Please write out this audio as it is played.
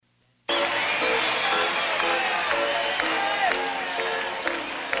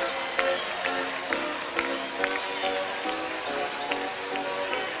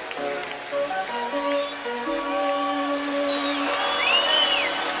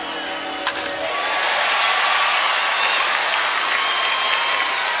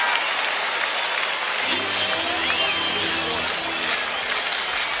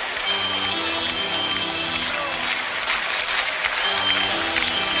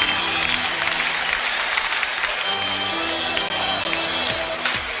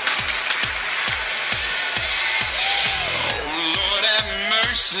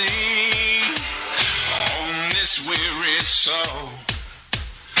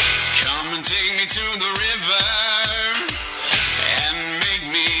Come and take me to the river and make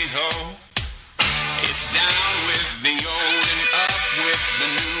me whole. It's down with the old and up with the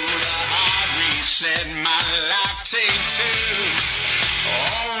new. The hard reset, my life take two.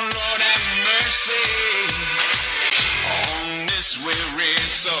 Oh Lord have mercy on this weary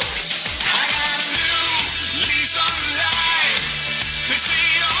soul. I got a new lease on life. They say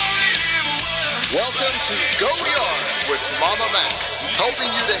you only live once. Welcome to Go Yard with Mama Mac, helping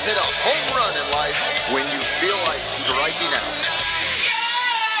you to hit a home run in life when you feel like striking out.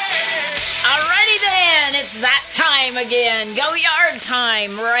 Alrighty then, it's that time again. Go Yard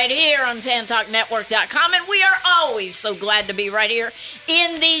time right here on TantalkNetwork.com. And we are always so glad to be right here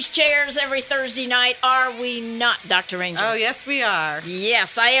in these chairs every Thursday night. Are we not, Dr. Angel? Oh, yes, we are.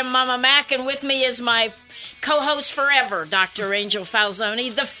 Yes, I am Mama Mac, and with me is my co-host forever, Dr. Angel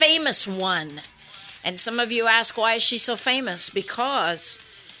Falzoni, the famous one. And some of you ask, why is she so famous? Because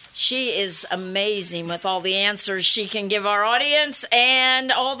she is amazing with all the answers she can give our audience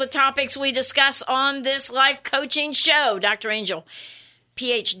and all the topics we discuss on this life coaching show. Dr. Angel,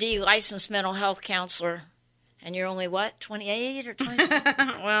 PhD, licensed mental health counselor. And you're only, what, 28 or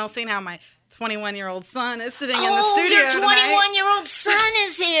 27? Well, seeing how my 21-year-old son is sitting in the studio your tonight. 21-year-old son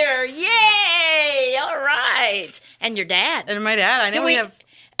is here. Yay! All right. And your dad. And my dad. I know we have...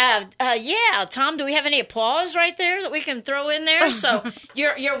 Yeah, Tom, do we have any applause right there that we can throw in there? So,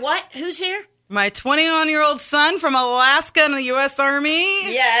 you're what? Who's here? My 21-year-old son from Alaska in the U.S.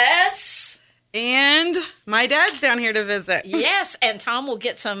 Army. Yes. And my dad's down here to visit. Yes, and Tom will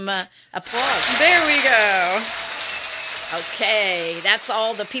get some applause. There we go. Okay, that's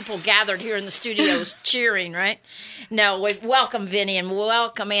all the people gathered here in the studios cheering, right? No, welcome, Vinny, and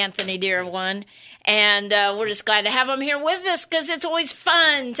welcome, Anthony, dear one. And we're just glad to have them here with us because it's always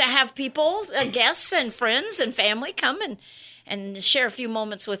fun to have people, guests and friends and family come and share a few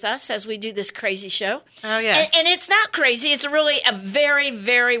moments with us as we do this crazy show. Oh, yes. And it's not crazy. It's really a very,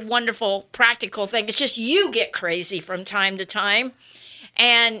 very wonderful, practical thing. It's just you get crazy from time to time.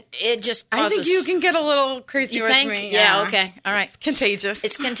 And it just causes... I think you can get a little crazy you with think? me. Yeah, okay. All right. It's contagious.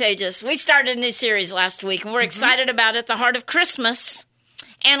 It's contagious. We started a new series last week, and we're excited about it, The Heart of Christmas.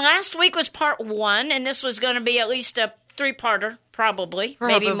 And last week was part 1, and this was going to be at least a 3-parter, probably.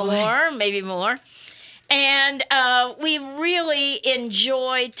 Maybe more. And we really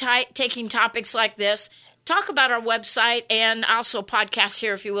enjoy taking topics like this. Talk about our website and also podcast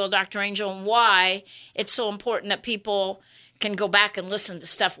here, if you will, Dr. Angel, and why it's so important that people can go back and listen to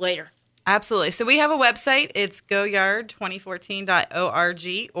stuff later. Absolutely. So we have a website. It's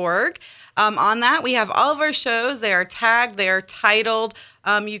goyard2014.org. On that, we have all of our shows. They are tagged. They are titled.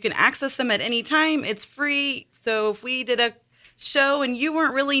 You can access them at any time. It's free. So if we did a show and you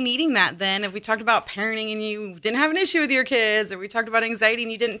weren't really needing that then, if we talked about parenting and you didn't have an issue with your kids, or we talked about anxiety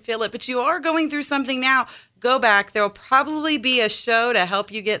and you didn't feel it, but you are going through something now, go back. There will probably be a show to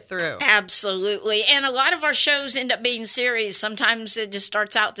help you get through. Absolutely. And a lot of our shows end up being series. Sometimes it just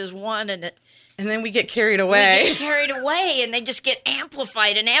starts out as one and then we get carried away. And they just get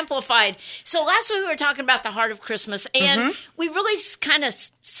amplified. So last week we were talking about the Heart of Christmas, and we really kind of,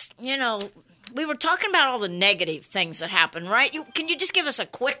 we were talking about all the negative things that happen, right? Can you just give us a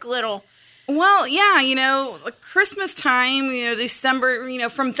quick little... Well, yeah, Christmas time, December,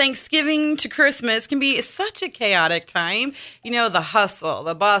 from Thanksgiving to Christmas can be such a chaotic time. The hustle,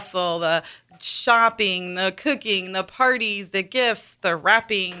 the bustle, the shopping, the cooking, the parties, the gifts, the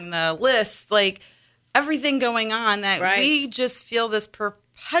wrapping, the lists, like everything going on that we just feel this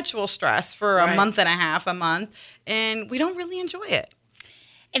perpetual stress for a month and a half, and we don't really enjoy it.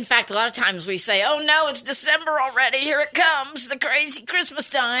 In fact, a lot of times we say, oh, no, it's December already. Here it comes, the crazy Christmas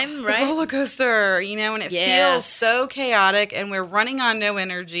time, right? The roller coaster, and it feels so chaotic, and we're running on no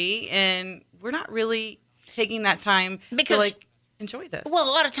energy, and we're not really taking that time to, enjoy this. Well,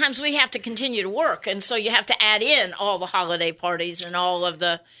 a lot of times we have to continue to work, and so you have to add in all the holiday parties and all of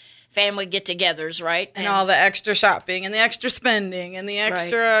the family get-togethers, right? And all the extra shopping and the extra spending and the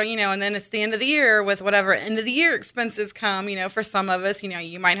extra, and then it's the end of the year with whatever end-of-the-year expenses come, for some of us,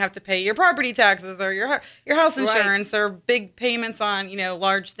 you might have to pay your property taxes or your house insurance or big payments on,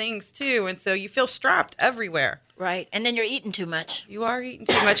 large things too. And so you feel strapped everywhere. Right. And then you're eating too much. You are eating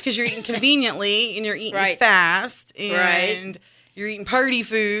too much because you're eating conveniently and you're eating fast and you're eating party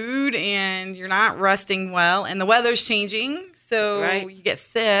food and you're not resting well and the weather's changing. So you get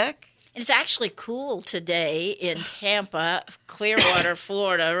sick. It's actually cool today in Tampa, Clearwater,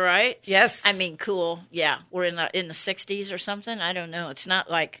 Florida, right? Yes. I mean, cool. Yeah. We're in the 60s or something. I don't know. It's not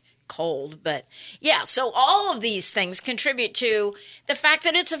like cold, but yeah. So all of these things contribute to the fact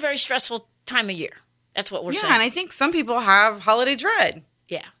that it's a very stressful time of year. That's what we're saying. Yeah, and I think some people have holiday dread.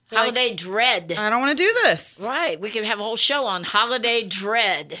 Yeah. Like, Holiday dread. I don't want to do this. Right. We could have a whole show on holiday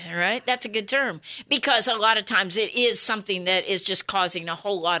dread, right? That's a good term because a lot of times it is something that is just causing a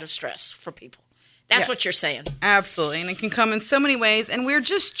whole lot of stress for people. That's what you're saying. Absolutely. And it can come in so many ways. And we're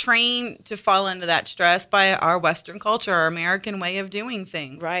just trained to fall into that stress by our Western culture, our American way of doing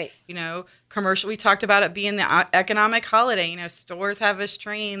things. Right. You know, commercial, we talked about it being the economic holiday. You know, stores have us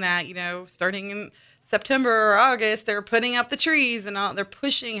trained that, you know, starting in September or August, they're putting up the trees and all. They're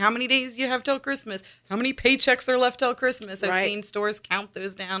pushing how many days you have till Christmas, how many paychecks are left till Christmas. I've seen stores count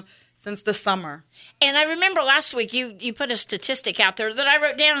those down since the summer. And I remember last week you put a statistic out there that I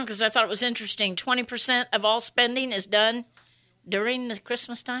wrote down because I thought it was interesting. 20% of all spending is done during the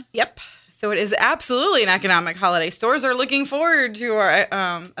Christmas time? Yep. So it is absolutely an economic holiday. Stores are looking forward to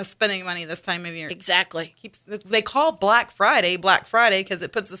our spending money this time of year. Exactly. They call Black Friday because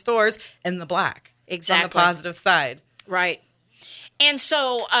it puts the stores in the black. Exactly. On the positive side. Right. And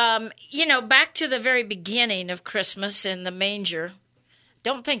so, you know, back to the very beginning of Christmas in the manger.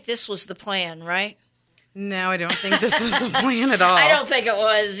 Don't think this was the plan, right? No, I don't think this was the plan at all. I don't think it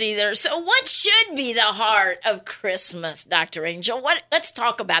was either. So what should be the heart of Christmas, Dr. Angel? Let's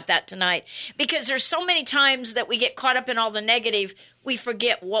talk about that tonight. Because there's so many times that we get caught up in all the negative, we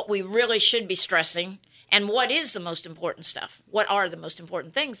forget what we really should be stressing and what is the most important stuff. What are the most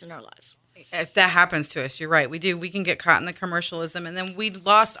important things in our lives? That happens to us. You're right. We do. We can get caught in the commercialism, and then we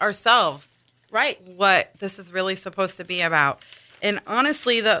lost ourselves. Right. What this is really supposed to be about. And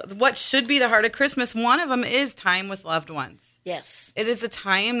honestly, what should be the heart of Christmas, one of them is time with loved ones. Yes. It is a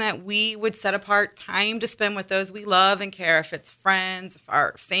time that we would set apart time to spend with those we love and care, if it's friends, if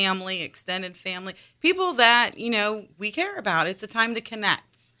our family, extended family, people that, you know, we care about. It's a time to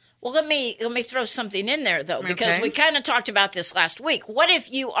connect. Well, let me throw something in there, though, because we kind of talked about this last week. What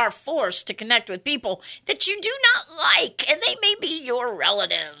if you are forced to connect with people that you do not like, and they may be your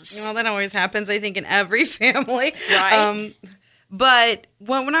relatives? Well, that always happens, I think, in every family. Right. But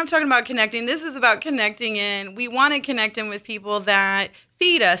when I'm talking about connecting, this is about connecting in. We want to connect in with people that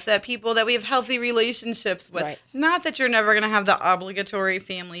feed us, that people that we have healthy relationships with. Right. Not that you're never going to have the obligatory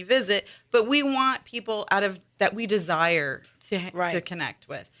family visit, but we want people that we desire to connect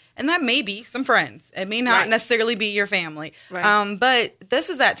with. And that may be some friends. It may not necessarily be your family. Right. But this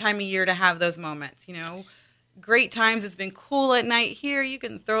is that time of year to have those moments, you know. Great times. It's been cool at night here. You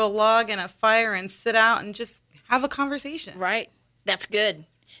can throw a log in a fire and sit out and just have a conversation. Right. That's good.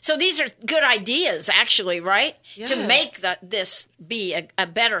 So these are good ideas, actually, right? Yes. To make this be a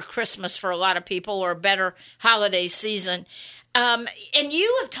better Christmas for a lot of people or a better holiday season. And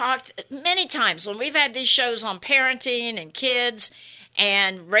you have talked many times when we've had these shows on parenting and kids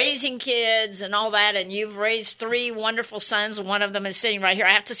and raising kids and all that, and you've raised 3 wonderful sons. One of them is sitting right here.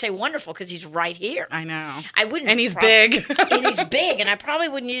 I have to say wonderful because he's right here. I know. I wouldn't. And he's big. And he's big, and I probably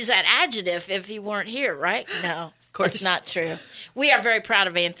wouldn't use that adjective if he weren't here, right? No. Of course. It's not true. We are very proud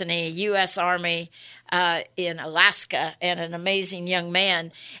of Anthony, U.S. Army in Alaska, and an amazing young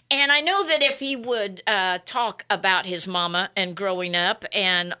man. And I know that if he would talk about his mama and growing up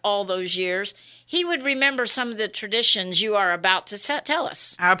and all those years, he would remember some of the traditions you are about to tell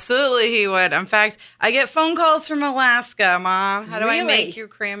us. Absolutely, he would. In fact, I get phone calls from Alaska. Mom, how do I Really? make your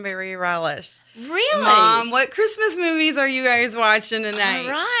cranberry relish? Really? Mom, what Christmas movies are you guys watching tonight?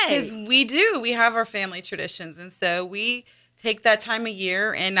 All right. Because we have our family traditions, and so we take that time of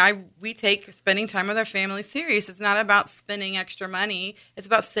year, and we take spending time with our family serious. It's not about spending extra money. It's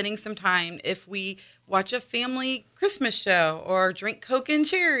about sitting some time. If we watch a family Christmas show, or drink Coke and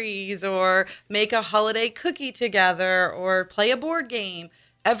cherries, or make a holiday cookie together, or play a board game,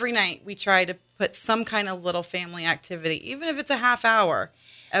 every night we try to put some kind of little family activity, even if it's a half hour,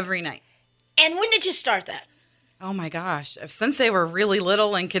 every night. And when did you start that? Oh my gosh. Since they were really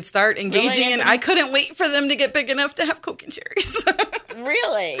little and could start engaging, Really, and I couldn't wait for them to get big enough to have Coke and cherries.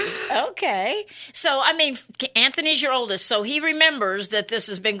 Really? Okay. So, I mean, Anthony's your oldest, so he remembers that this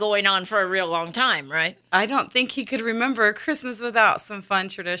has been going on for a real long time, right? I don't think he could remember a Christmas without some fun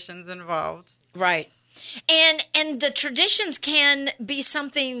traditions involved. Right. And the traditions can be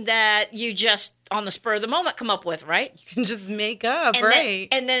something that you just on the spur of the moment come up with, right? You can just make up, And right?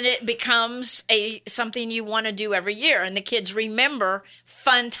 then it becomes something you want to do every year, and the kids remember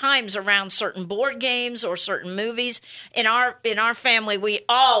fun times around certain board games or certain movies. In our family, we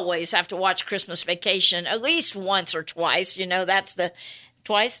always have to watch Christmas Vacation at least once or twice. You know, that's the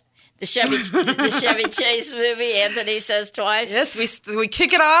twice. The Chevy Chase movie, Anthony says twice. Yes, we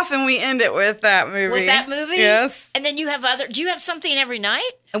kick it off and we end it with that movie. With that movie? Yes. And then you have do you have something every night?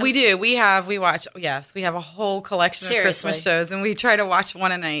 We do. We have a whole collection Seriously? of Christmas shows, and we try to watch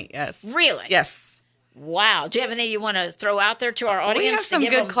one a night, yes. Really? Yes. Wow. Do you have any you want to throw out there to our audience? We have some to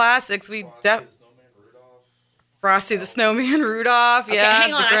give good them... classics. Frosty the Snowman, Rudolph. Okay, Yeah,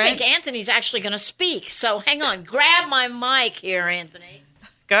 hang on. the I think Grinch. Anthony's actually going to speak. So hang on. Grab my mic here, Anthony.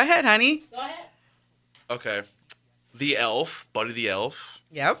 Go ahead, honey. Go ahead. Okay. The Elf, Buddy the Elf,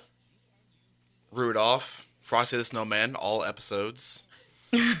 Yep. Rudolph, Frosty the Snowman, all episodes.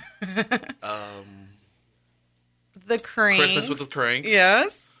 The Cranks. Christmas with the Cranks.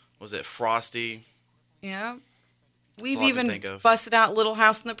 Yes. Was it Frosty? Yeah. We've all I can even think of. busted out Little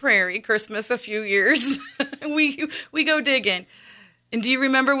House on the Prairie Christmas a few years. we go digging. And do you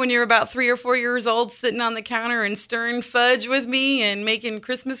remember when you were about 3 or 4 years old sitting on the counter and stirring fudge with me and making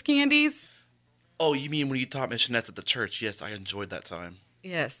Christmas candies? Oh, you mean when you taught missionettes at the church? Yes, I enjoyed that time.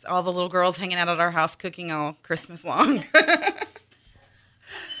 Yes, all the little girls hanging out at our house cooking all Christmas long.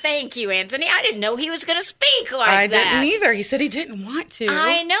 Thank you, Anthony. I didn't know he was going to speak like I that. didn't either. He said he didn't want to.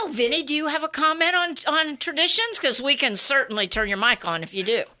 I know. Vinny, do you have a comment on traditions? Because we can certainly turn your mic on if you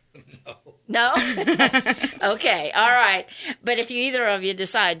do. No? Okay. All right. But if either of you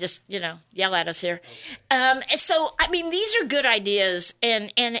decide, just, yell at us here. So, I mean, these are good ideas.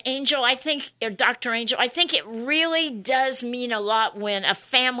 And Angel, I think, or Dr. Angel, I think it really does mean a lot when a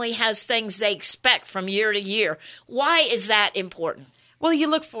family has things they expect from year to year. Why is that important? Well, you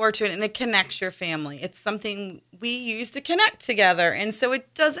look forward to it, and it connects your family. It's something we use to connect together. And so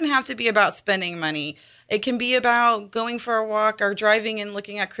it doesn't have to be about spending money. It can be about going for a walk or driving and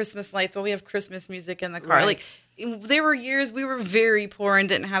looking at Christmas lights while we have Christmas music in the car. Right. Like, there were years we were very poor and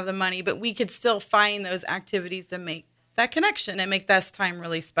didn't have the money, but we could still find those activities to make that connection and make this time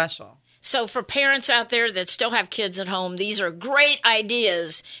really special. So for parents out there that still have kids at home, these are great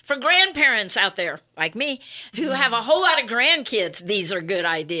ideas. For grandparents out there, like me, who have a whole lot of grandkids, these are good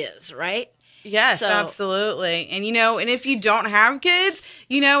ideas, right? Yes, So- absolutely. And, and if you don't have kids,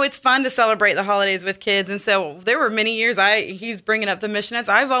 it's fun to celebrate the holidays with kids. And so there were many years he's bringing up the missionettes.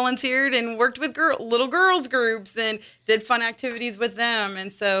 I volunteered and worked with little girls groups and did fun activities with them.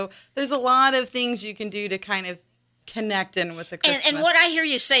 And so there's a lot of things you can do to kind of connect in with the Christmas. And what I hear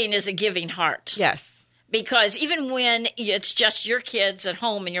you saying is a giving heart. Yes. Because even when it's just your kids at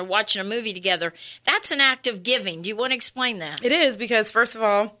home and you're watching a movie together, that's an act of giving. Do you want to explain that? It is, because first of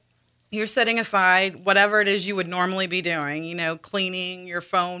all, you're setting aside whatever it is you would normally be doing, cleaning, your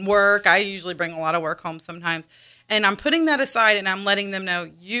phone, work. I usually bring a lot of work home sometimes. And I'm putting that aside and I'm letting them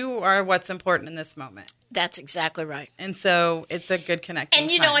know you are what's important in this moment. That's exactly right. And so it's a good connection.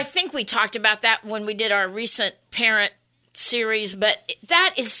 And, I think we talked about that when we did our recent parent series, but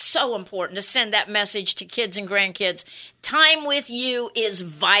that is so important to send that message to kids and grandkids. Time with you is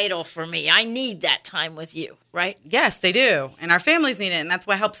vital for me. I need that time with you, right? Yes, they do. And our families need it. And that's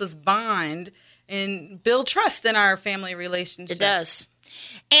what helps us bond and build trust in our family relationship. It does.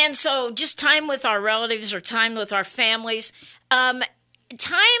 And so just time with our relatives or time with our families, time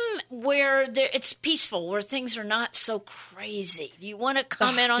where it's peaceful, where things are not so crazy. Do you want to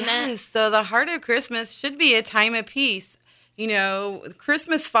comment on that? Yes. So the heart of Christmas should be a time of peace.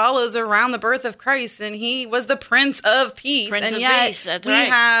 Christmas follows around the birth of Christ, and he was the Prince of Peace. Prince and of yet Peace, that's we right.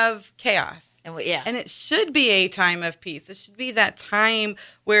 have chaos. And And it should be a time of peace. It should be that time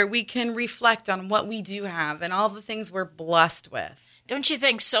where we can reflect on what we do have and all the things we're blessed with. don't you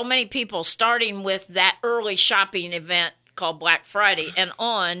think so many people, starting with that early shopping event called Black Friday and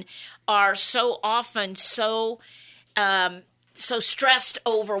on, are so often so stressed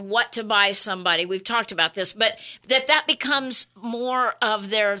over what to buy somebody. We've talked about this, but that becomes more of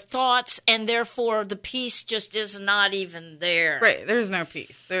their thoughts, and therefore the peace just is not even there. Right. There's no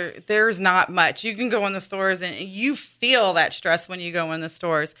peace. There's not much. You can go in the stores and you feel that stress when you go in the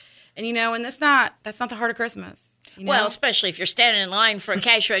stores. And and that's not the heart of Christmas. Well, especially if you're standing in line for a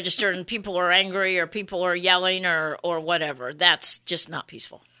cash register and people are angry or people are yelling or whatever. That's just not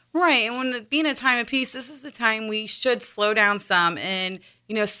peaceful. Right. And when being a time of peace, this is the time we should slow down some and,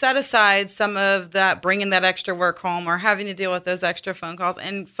 set aside some of that, bringing that extra work home or having to deal with those extra phone calls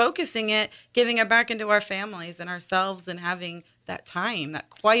and focusing it, giving it back into our families and ourselves and having that time, that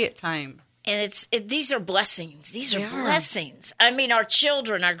quiet time. And these are blessings. These They are are. blessings. I mean, our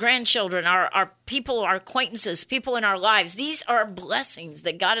children, our grandchildren, our people, our acquaintances, people in our lives, these are blessings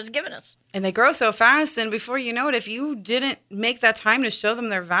that God has given us. And they grow so fast. And before you know it, if you didn't make that time to show them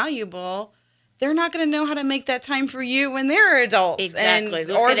they're valuable, they're not going to know how to make that time for you when they're adults. Exactly.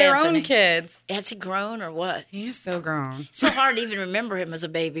 Look Or at their Anthony. own kids. Has he grown or what? He's so grown. So hard to even remember him as a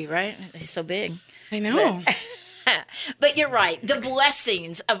baby, right? He's so big. I know. But you're right. The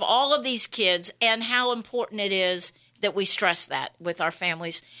blessings of all of these kids and how important it is that we stress that with our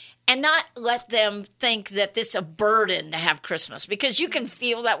families and not let them think that this is a burden to have Christmas, because you can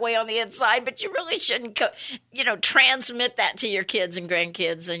feel that way on the inside, but you really shouldn't, transmit that to your kids and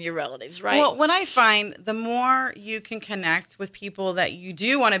grandkids and your relatives, right? Well, what I find, the more you can connect with people that you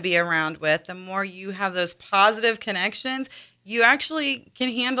do want to be around with, the more you have those positive connections, you actually can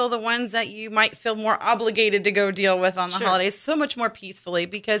handle the ones that you might feel more obligated to go deal with on the holidays so much more peacefully,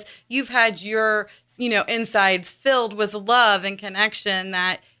 because you've had your, insides filled with love and connection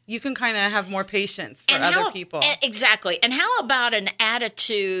that you can kind of have more patience for other people. Exactly. And how about an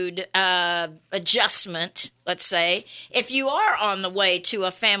attitude adjustment, let's say, if you are on the way to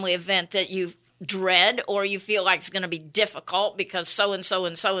a family event that you dread or you feel like it's going to be difficult because so-and-so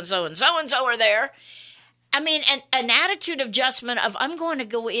and so-and-so and so-and-so are there. I mean, an attitude adjustment of I'm going to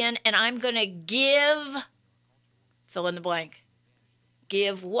go in and I'm going to give, fill in the blank.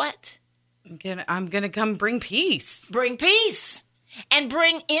 Give what? I'm gonna come bring peace. Bring peace and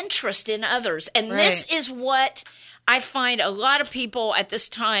bring interest in others. And this is what I find a lot of people at this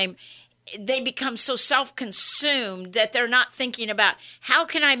time, they become so self-consumed that they're not thinking about how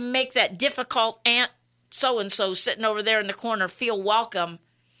can I make that difficult aunt so-and-so sitting over there in the corner feel welcome,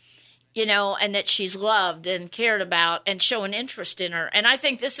 and that she's loved and cared about and show an interest in her. And I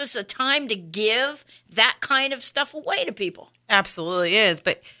think this is a time to give that kind of stuff away to people. Absolutely is.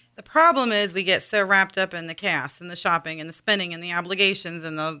 But the problem is we get so wrapped up in the chaos and the shopping and the spending and the obligations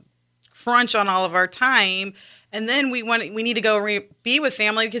and the crunch on all of our time. And then we need to go be with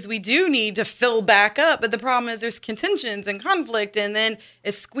family because we do need to fill back up. But the problem is there's contentions and conflict, and then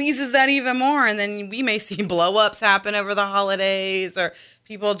it squeezes that even more. And then we may see blow-ups happen over the holidays, or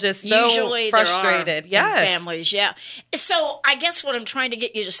people just so Usually frustrated. There are in families, yeah. So I guess what I'm trying to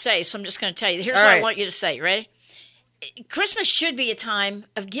get you to say, so I'm just going to tell you, here's what I want you to say. Ready? Christmas should be a time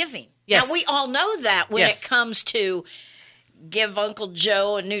of giving. Yes. Now, we all know that when it comes to give Uncle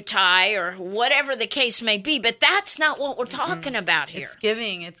Joe a new tie or whatever the case may be, but that's not what we're talking about here. It's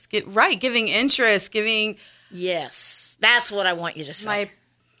giving. Giving interest, giving. Yes, that's what I want you to say.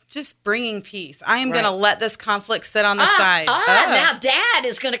 Just bringing peace. I am going to let this conflict sit on the side. Now Dad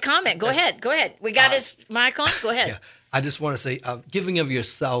is going to comment. Go ahead. We got his mic on. Go ahead. Yeah. I just want to say giving of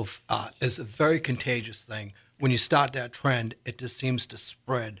yourself is a very contagious thing. When you start that trend, it just seems to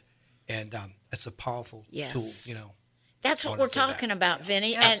spread, and it's a powerful tool, That's what we're talking about,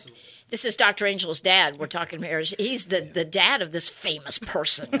 Vinny. Yeah, and this is Dr. Angel's dad we're talking about. He's the dad of this famous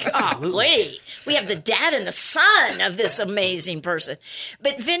person. Golly. We have the dad and the son of this amazing person.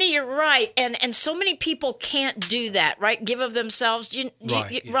 But, Vinny, you're right. And so many people can't do that, right? Give of themselves.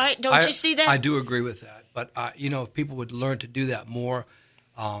 Right? Don't you see that? I do agree with that. But, if people would learn to do that more,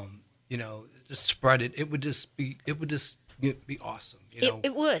 just spread it, it would just be awesome.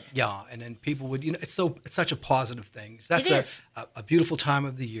 It would. Yeah, and then people would, it's such a positive thing. That's it is. a beautiful time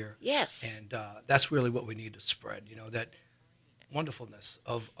of the year. Yes. And that's really what we need to spread, that wonderfulness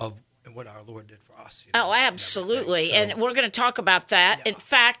of what our Lord did for us. Oh, absolutely. And we're going to talk about that. Yeah. In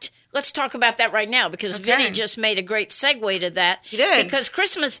fact, let's talk about that right now, because Vinny just made a great segue to that. He did. Because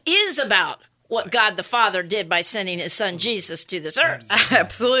Christmas is about what God the Father did by sending his son Jesus to this earth.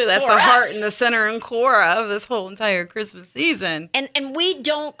 Absolutely. That's the heart and the center and core of this whole entire Christmas season. And we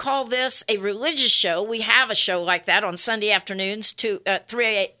don't call this a religious show. We have a show like that on Sunday afternoons to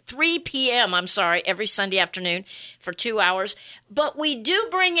 3 p.m., every Sunday afternoon for 2 hours. But we do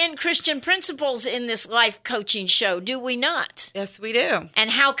bring in Christian principles in this life coaching show, do we not? Yes, we do. And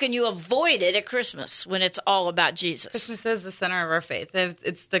how can you avoid it at Christmas when it's all about Jesus? Christmas is the center of our faith.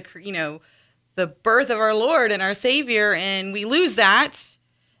 It's the birth of our Lord and our Savior, and we lose that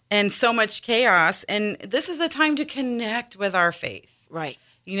and so much chaos. And this is a time to connect with our faith. Right.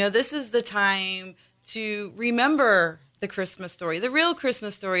 This is the time to remember the Christmas story, the real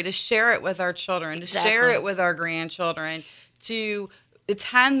Christmas story, to share it with our children, to share it with our grandchildren, to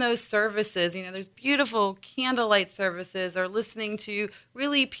attend those services. There's beautiful candlelight services, or listening to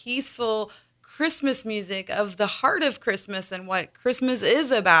really peaceful Christmas music of the heart of Christmas and what Christmas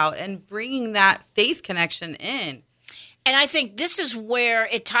is about, and bringing that faith connection in. And I think this is where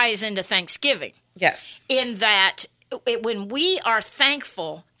it ties into Thanksgiving. Yes. In that when we are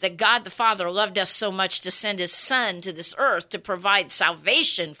thankful that God the Father loved us so much to send his son to this earth to provide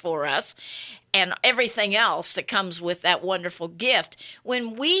salvation for us and everything else that comes with that wonderful gift,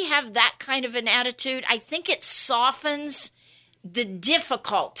 when we have that kind of an attitude, I think it softens the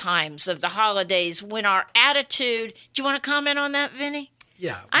difficult times of the holidays when our attitude. Do you want to comment on that, Vinny?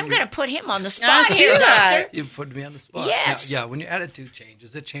 Yeah. I'm going to put him on the spot here, Doctor. You put me on the spot. Yes. Yeah, when your attitude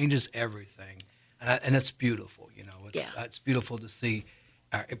changes, it changes everything. And it's beautiful, It's beautiful to see.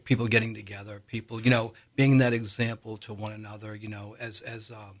 people getting together, people, being that example to one another,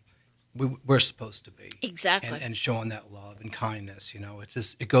 as we're supposed to be. Exactly. And showing that love and kindness,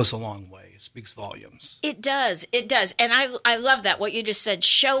 it goes a long way. It speaks volumes. It does. And I love that, what you just said,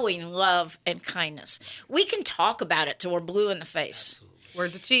 showing love and kindness. We can talk about it till we're blue in the face. Absolutely.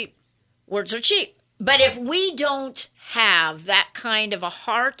 Words are cheap. Words are cheap. But if we don't have that kind of a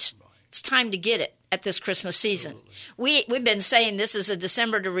heart, it's time to get it at this Christmas season. We've been saying this is a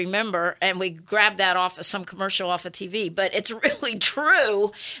December to remember, and we grabbed that off of some commercial off of TV, but it's really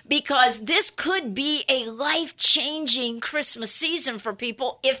true, because this could be a life-changing Christmas season for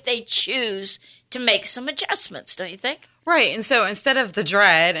people if they choose to make some adjustments, don't you think? Right. And so instead of the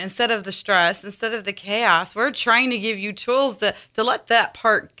dread, instead of the stress, instead of the chaos, we're trying to give you tools to let that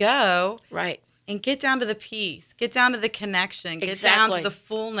part go. Right. And get down to the peace, get down to the connection, get Exactly. down to the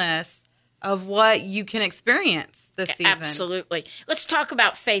fullness of what you can experience this season. Absolutely. Let's talk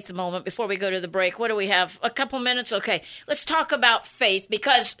about faith a moment before we go to the break. What do we have? A couple minutes? Okay. Let's talk about faith,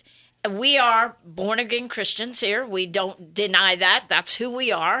 because we are born-again Christians here. We don't deny that. That's who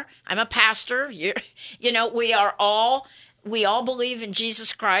we are. I'm a pastor. We all believe in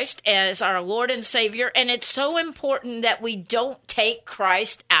Jesus Christ as our Lord and Savior, and it's so important that we don't take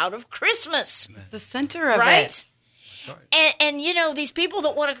Christ out of Christmas. It's the center of Right? it. And these people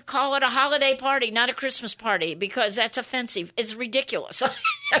that want to call it a holiday party, not a Christmas party, because that's offensive. It's ridiculous.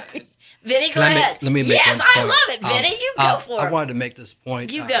 Vinny, go ahead. Let me make yes, one I point. love it, Vinny. You go for it. I wanted to make this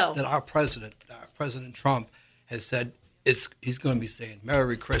point. You go. That our president, President Trump, has said he's going to be saying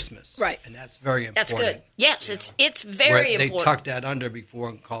Merry Christmas. Right. And that's very important. That's good. Yes, it's very They important. tucked that under before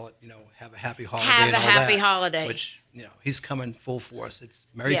and call it, have a happy holiday. Have and a all happy that, holiday. Which, he's coming full force. It's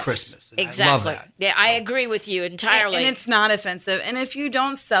Merry Yes, Christmas. And exactly. I love that. Yeah, I agree with you entirely. And it's not offensive. And if you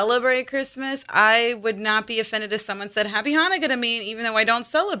don't celebrate Christmas, I would not be offended if someone said Happy Hanukkah to me, even though I don't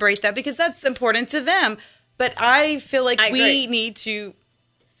celebrate that, because that's important to them. But I feel like I we agree. need to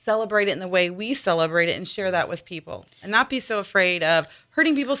celebrate it in the way we celebrate it and share that with people, and not be so afraid of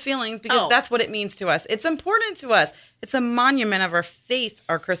hurting people's feelings, because that's what it means to us. It's important to us. It's a monument of our faith,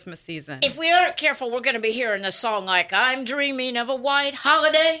 our Christmas season. If we aren't careful, we're going to be hearing a song like "I'm dreaming of a white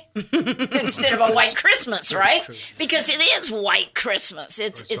holiday" instead of a white Christmas, right? True. Because it is white Christmas.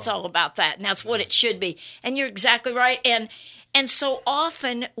 It's all about that, and that's what it should be. And you're exactly right. And so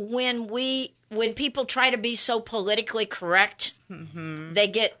often when people try to be so politically correct, they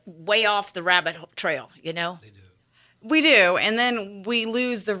get way off the rabbit trail. They do. We do, and then we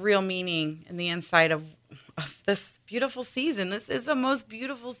lose the real meaning in the inside of this beautiful season. This is the most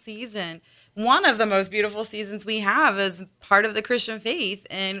beautiful season. One of the most beautiful seasons we have as part of the Christian faith,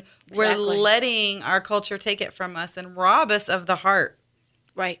 and we're Exactly. letting our culture take it from us and rob us of the heart.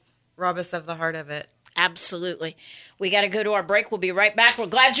 Right. Rob us of the heart of it. Absolutely. We got to go to our break. We'll be right back. We're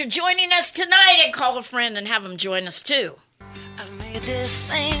glad you're joining us tonight, and call a friend and have them join us too. I've made this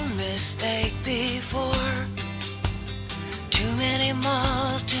same mistake before. Too many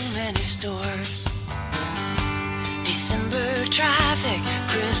malls, too many stores. December traffic,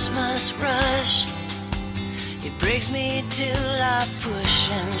 Christmas rush. It breaks me till I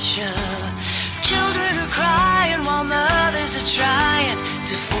push and shove. Children are crying while mothers are trying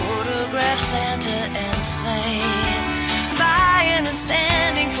to photograph Santa and sleigh. Buying and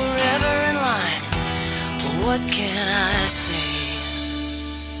standing forever in line. What can I say?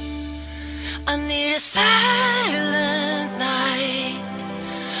 I need a silent night,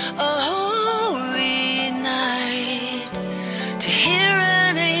 a holy night, to hear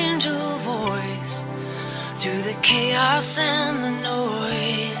an angel voice through the chaos and the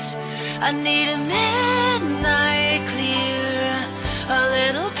noise. I need a midnight clear, a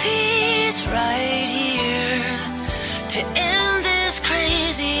little peace right here, to end this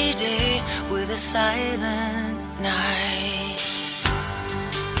crazy day with a silent night.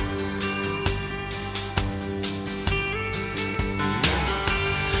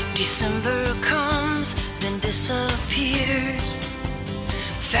 December comes, then disappears,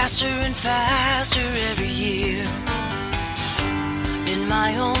 faster and faster every year. Did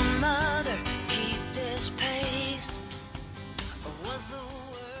my own mother keep this pace, or was the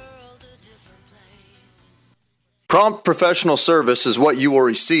world a different place? Prompt professional service is what you will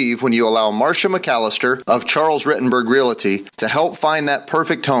receive when you allow Marcia McAllister of Charles Rittenberg Realty to help find that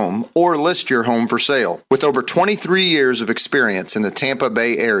perfect home or list your home for sale. With over 23 years of experience in the Tampa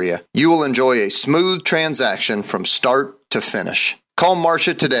Bay area, you will enjoy a smooth transaction from start to finish. Call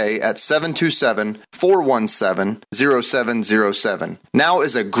Marcia today at 727-417-0707. Now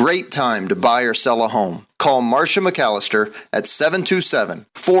is a great time to buy or sell a home. Call Marcia McAllister at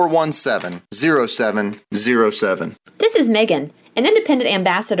 727-417-0707. This is Megan, an independent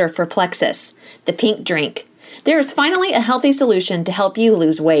ambassador for Plexus, the pink drink. There is finally a healthy solution to help you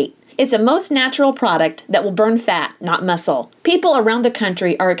lose weight. It's a most natural product that will burn fat, not muscle. People around the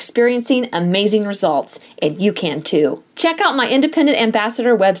country are experiencing amazing results, and you can too. Check out my independent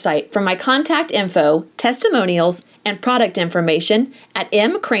ambassador website for my contact info, testimonials, and product information at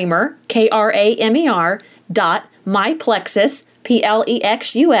mkramer, Kramer, myplexus,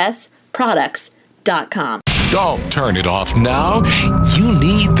 Plexus, products.com. Don't turn it off now. You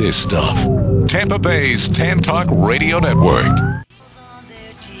need this stuff. Tampa Bay's Tan Talk Radio Network. On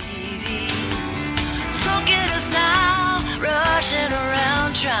their TV. Look at us now, rushing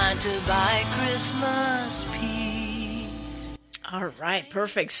around trying to buy Christmas peace. All right,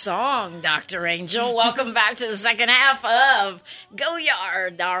 perfect song, Dr. Angel. Welcome back to the second half of Go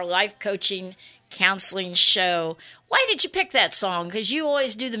Yard, our life coaching counseling show. Why did you pick that song? Because you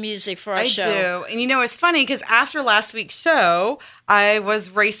always do the music for our show. I do. And you know, it's funny because after last week's show, I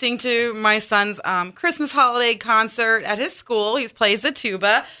was racing to my son's Christmas holiday concert at his school. He plays the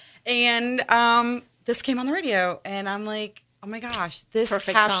tuba. And this came on the radio. And I'm like, oh my gosh, this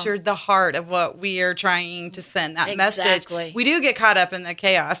Perfect captured song. the heart of what we are trying to send, that Exactly. message. We do get caught up in the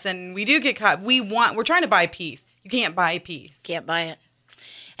chaos, and we do get caught. We're trying to buy peace. You can't buy peace. Can't buy it.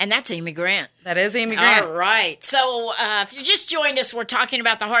 And that's Amy Grant. That is Amy Grant. All right. So if you just joined us, we're talking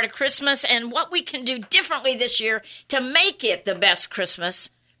about the heart of Christmas and what we can do differently this year to make it the best Christmas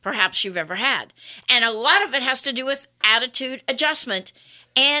perhaps you've ever had. And a lot of it has to do with attitude adjustment.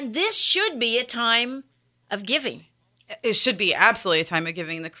 And this should be a time of giving. It should be absolutely a time of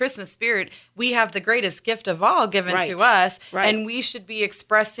giving. The Christmas spirit, we have the greatest gift of all given Right. to us, Right. and we should be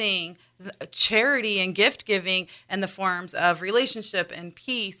expressing charity and gift giving in the forms of relationship and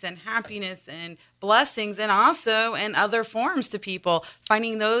peace and happiness and blessings, and also in other forms to people,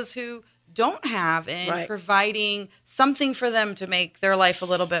 finding those who don't have and Right. providing something for them to make their life a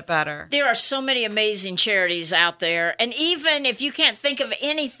little bit better. There are so many amazing charities out there. And even if you can't think of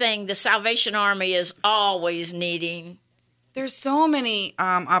anything, the Salvation Army is always needing. There's so many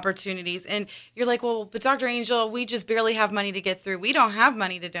opportunities, and you're like, well, but Dr. Angel, we just barely have money to get through. We don't have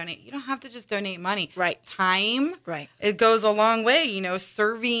money to donate. You don't have to just donate money. Right. Time. Right. It goes a long way,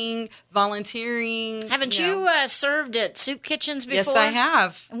 serving, volunteering. Haven't you served at soup kitchens Yes, before? I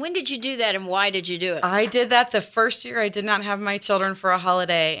have. And when did you do that and why did you do it? I did that the first year I did not have my children for a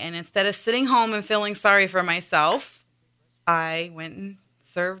holiday, and instead of sitting home and feeling sorry for myself, I went and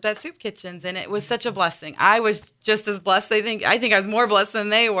served at soup kitchens, and it was such a blessing. I was just as blessed. I think I was more blessed than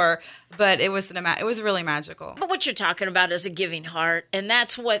they were, but it was really magical. But what you're talking about is a giving heart, and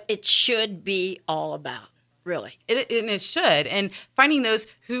that's what it should be all about, really. It should, and finding those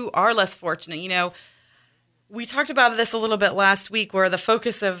who are less fortunate. We talked about this a little bit last week, where the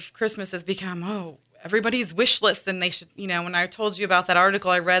focus of Christmas has become, everybody's wish list, and they should, when I told you about that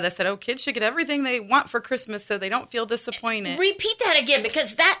article I read that said, kids should get everything they want for Christmas so they don't feel disappointed. Repeat that again,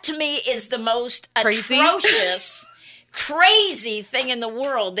 because that to me is the most Crazy? atrocious, crazy thing in the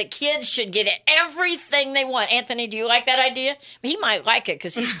world, that kids should get everything they want. Anthony, do you like that idea? He might like it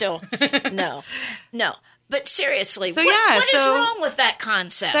because he's still, no. But seriously, So, what is so wrong with that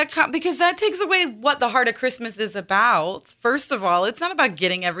concept? Because that takes away what the heart of Christmas is about. First of all, it's not about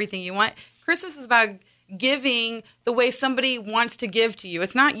getting everything you want. Christmas is about giving the way somebody wants to give to you.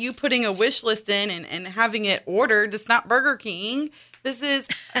 It's not you putting a wish list in and having it ordered. It's not Burger King. This is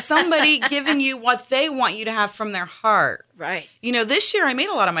somebody giving you what they want you to have from their heart. Right. This year I made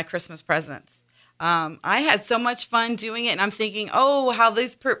a lot of my Christmas presents. I had so much fun doing it, and I'm thinking,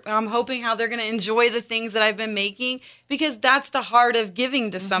 I'm hoping how they're going to enjoy the things that I've been making, because that's the heart of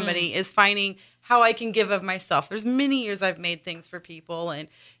giving to somebody, is finding how I can give of myself. There's many years I've made things for people, and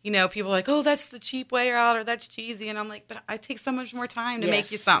people are like, that's the cheap way out, or that's cheesy, and I'm like, but I take so much more time to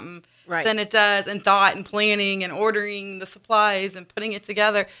make you something than it does, and thought and planning and ordering the supplies and putting it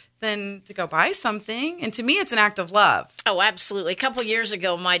together, than to go buy something. And to me, it's an act of love. Oh, absolutely. A couple years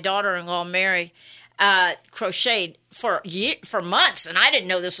ago, my daughter-in-law, Mary, crocheted for months, and I didn't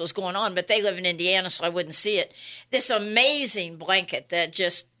know this was going on, but they live in Indiana, so I wouldn't see it. This amazing blanket that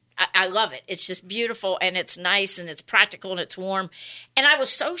just, I love it. It's just beautiful, and it's nice, and it's practical, and it's warm. And I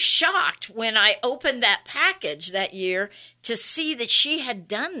was so shocked when I opened that package that year to see that she had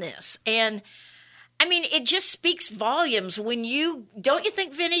done this. And I mean, it just speaks volumes when don't you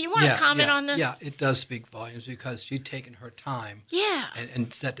think, Vinny, you want to comment on this? Yeah, it does speak volumes, because she'd taken her time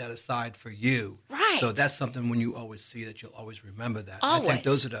and set that aside for you. Right. So that's something when you always see that, you'll always remember that. Always. I think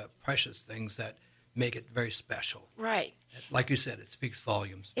those are the precious things that make it very special. Right. Like you said, it speaks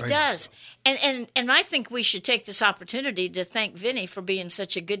volumes. It very much does. so. And I think we should take this opportunity to thank Vinny for being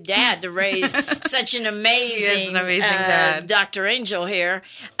such a good dad to raise such an amazing, dad. Dr. Angel here.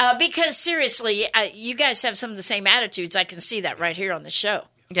 Because seriously, you guys have some of the same attitudes. I can see that right here on the show.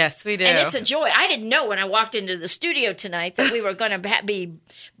 Yes, we do. And it's a joy. I didn't know when I walked into the studio tonight that we were going to be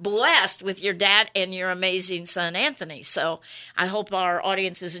blessed with your dad and your amazing son, Anthony. So I hope our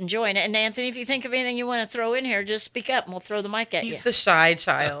audience is enjoying it. And Anthony, if you think of anything you want to throw in here, just speak up and we'll throw the mic at you. He's the shy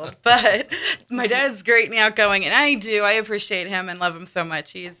child. But my dad's great and outgoing, and I appreciate him and love him so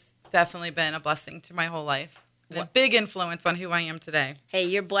much. He's definitely been a blessing to my whole life. A big influence on who I am today. Hey,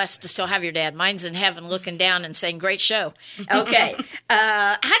 you're blessed to still have your dad. Mine's in heaven looking down and saying, great show. Okay.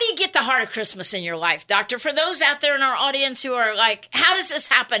 How do you get the heart of Christmas in your life, Doctor? For those out there in our audience who are like, how does this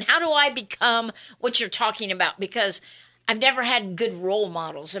happen? How do I become what you're talking about? Because I've never had good role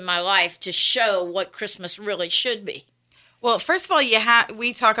models in my life to show what Christmas really should be. Well, first of all,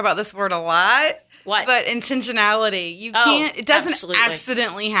 we talk about this word a lot. What? But intentionality. You can't, it doesn't absolutely.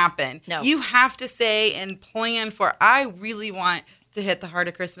 accidentally happen. No. You have to say and plan for, I really want to hit the heart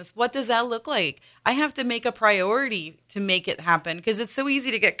of Christmas. What does that look like? I have to make a priority to make it happen because it's so easy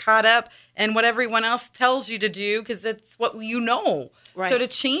to get caught up in what everyone else tells you to do because that's what you know. Right. So to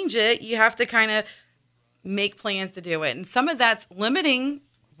change it, you have to kind of make plans to do it. And some of that's limiting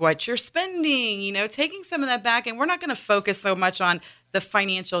what you're spending, taking some of that back. And we're not going to focus so much on the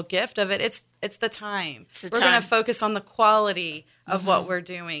financial gift of it. It's the time. We're going to focus on the quality of what we're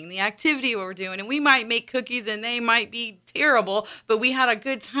doing, the activity what we're doing. And we might make cookies and they might be terrible, but we had a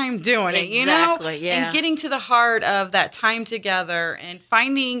good time doing it, Exactly, yeah. And getting to the heart of that time together and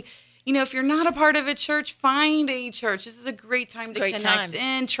finding, if you're not a part of a church, find a church. This is a great time to connect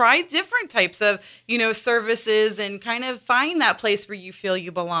and try different types of, services and kind of find that place where you feel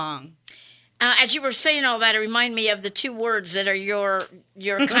you belong. As you were saying all that, it reminded me of the two words that are your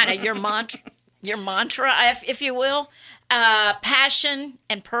kind of your mantra, if you will, passion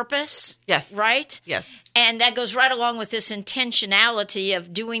and purpose. Yes. Right? Yes. And that goes right along with this intentionality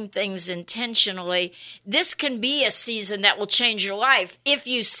of doing things intentionally. This can be a season that will change your life if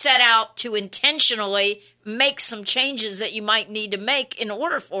you set out to intentionally make some changes that you might need to make in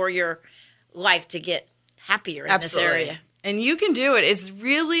order for your life to get happier in this area. And you can do it.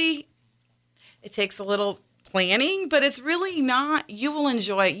 It takes a little planning, but it's really not. You will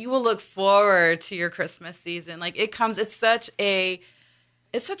enjoy it. You will look forward to your Christmas season. It's such a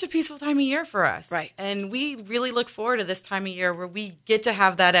peaceful time of year for us. Right. And we really look forward to this time of year where we get to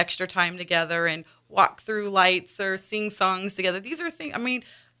have that extra time together and walk through lights or sing songs together. These are things,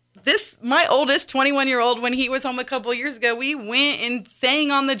 my oldest 21-year-old, when he was home a couple years ago, we went and sang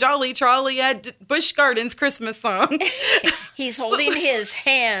on the Jolly Trolley at Busch Gardens Christmas song. He's holding his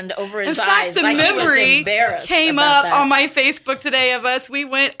hand over his In fact, eyes the like he was memory embarrassed came about up that. on my Facebook today of us. We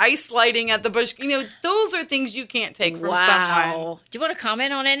went ice sliding at the Busch. Those are things you can't take from someone. Do you want to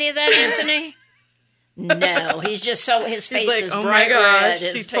comment on any of that, Anthony? No, he's just his face He's like, is oh bright my gosh, red.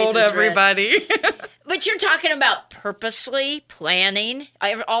 His he face told is red. everybody. But you're talking about purposely planning.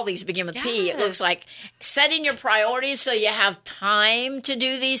 All these begin with P. It looks like setting your priorities so you have time to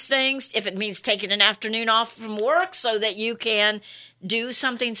do these things. If it means taking an afternoon off from work so that you can do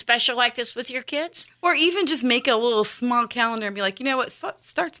something special like this with your kids. Or even just make a little small calendar and be like, you know what,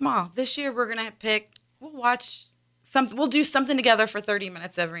 start small. This year we're going to we'll watch something. We'll do something together for 30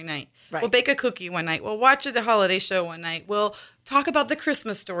 minutes every night. Right. We'll bake a cookie one night. We'll watch a holiday show one night. We'll talk about the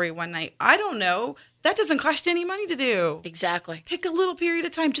Christmas story one night. I don't know. That doesn't cost you any money to do. Exactly. Pick a little period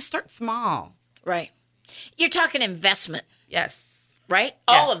of time. Just start small. Right. You're talking investment. Yes. Right?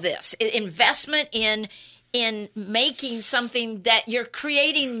 All of this. Investment in making something that you're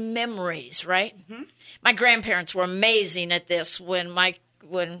creating memories, right? Mm-hmm. My grandparents were amazing at this when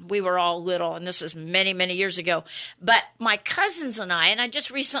we were all little, and this is many, many years ago. But my cousins and I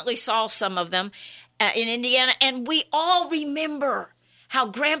just recently saw some of them in Indiana, and we all remember how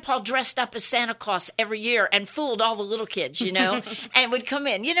Grandpa dressed up as Santa Claus every year and fooled all the little kids, and would come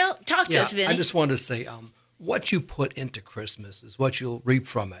in. Talk to us, Vinny. I just wanted to say, what you put into Christmas is what you'll reap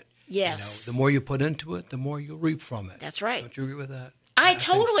from it. Yes. The more you put into it, the more you'll reap from it. That's right. Don't you agree with that? I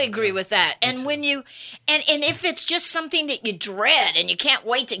totally agree with that. And when you, and if it's just something that you dread and you can't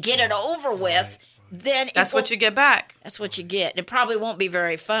wait to get it over with, then that's what you get back. That's what you get. It probably won't be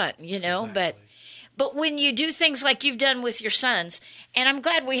very fun, but when you do things like you've done with your sons, and I'm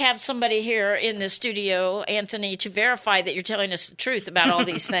glad we have somebody here in the studio, Anthony, to verify that you're telling us the truth about all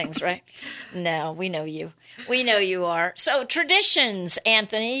these things, right? No, we know you. We know you are. So traditions,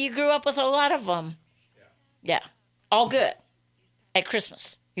 Anthony, you grew up with a lot of them. Yeah. All good. At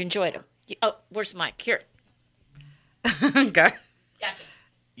Christmas. You enjoyed them. Oh, where's the mic? Here. Okay. Gotcha.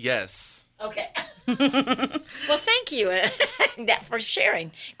 Yes. Okay. Well, thank you for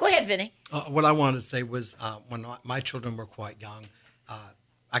sharing. Go ahead, Vinny. What I wanted to say was when my children were quite young,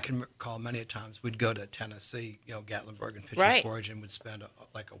 I can recall many a times we'd go to Tennessee, Gatlinburg and Pigeon Forge, and we'd spend a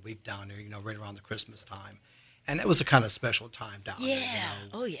week down there, right around the Christmas time. And it was a kind of special time down there.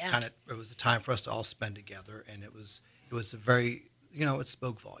 Oh, yeah. It was a time for us to all spend together, and it was a very, it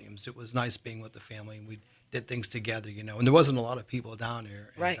spoke volumes. It was nice being with the family, and we did things together, and there wasn't a lot of people down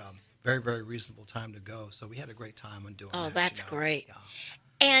there. And, right. Very, very reasonable time to go. So we had a great time on doing that. Oh, that's great. Yeah.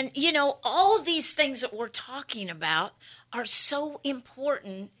 And, all of these things that we're talking about are so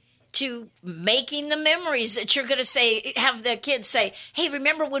important to making the memories that you're going to have the kids say, hey,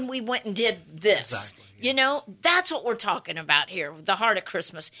 remember when we went and did this? Exactly, yes. That's what we're talking about here, the heart of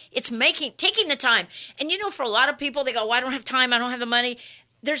Christmas. It's taking the time. And, for a lot of people, they go, well, I don't have time, I don't have the money.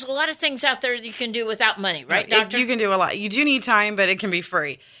 There's a lot of things out there that you can do without money, right, Doctor? You can do a lot. You do need time, but it can be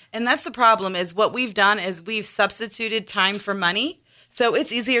free. And that's the problem is what we've done is we've substituted time for money. So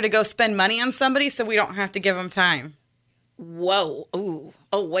it's easier to go spend money on somebody so we don't have to give them time. Whoa. Ooh.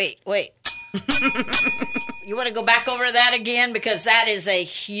 Oh, wait. You want to go back over that again? Because that is a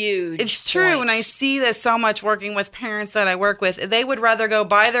huge It's true. point. And I see this so much working with parents that I work with. They would rather go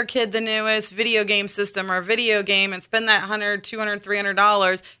buy their kid the newest video game system or a video game and spend that $100, $200,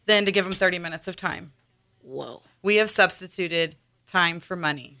 $300 than to give them 30 minutes of time. Whoa. We have substituted time for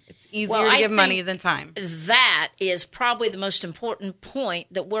money. It's easier to give money than time. That is probably the most important point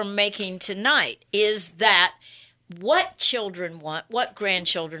that we're making tonight, is that what children want, what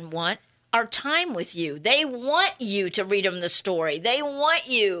grandchildren want, are time with you. They want you to read them the story. They want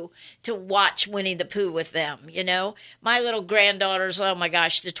you to watch Winnie the Pooh with them, My little granddaughters, oh my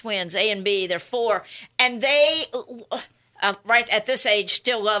gosh, the twins, A and B, they're 4, and they... right at this age,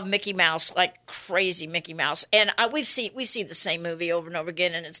 still love Mickey Mouse like crazy. Mickey Mouse, and we see the same movie over and over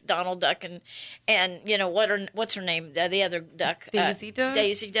again, and it's Donald Duck and what's her name? The other duck, Daisy Duck.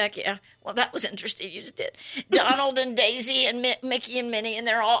 Daisy Duck. Yeah. Well, that was interesting. You just did Donald and Daisy and Mickey and Minnie, and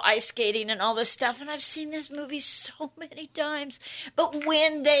they're all ice skating and all this stuff. And I've seen this movie so many times. But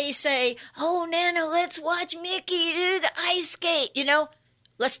when they say, "Oh, Nana, let's watch Mickey do the ice skate,"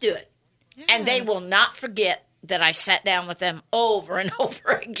 let's do it, yes. And they will not forget that I sat down with them over and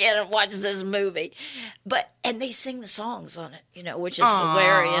over again and watched this movie. And they sing the songs on it, which is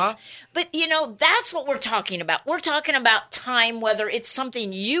hilarious. But, that's what we're talking about. We're talking about time, whether it's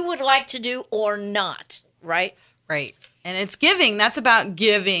something you would like to do or not, right? Right. And it's giving. That's about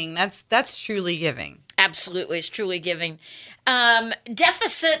giving. That's truly giving. Absolutely. It's truly giving.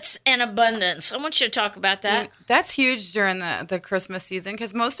 Deficits and abundance. I want you to talk about that. That's huge during the Christmas season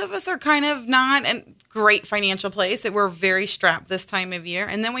because most of us are kind of not in a great financial place. We're very strapped this time of year.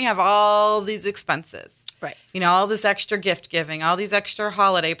 And then we have all these expenses. Right. All this extra gift giving, all these extra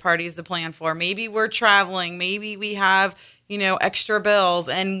holiday parties to plan for. Maybe we're traveling. Maybe we have, extra bills.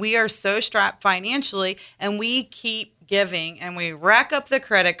 And we are so strapped financially and we keep giving and we rack up the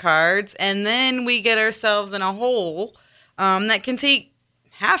credit cards and then we get ourselves in a hole that can take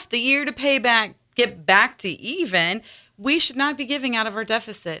half the year to pay back, get back to even. We should not be giving out of our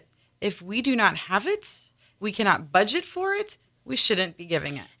deficit. If we do not have it, we cannot budget for it, we shouldn't be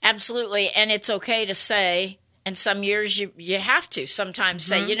giving it. Absolutely. And it's okay to say, and some years you have to sometimes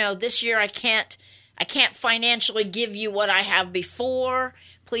say, this year I can't financially give you what I have before.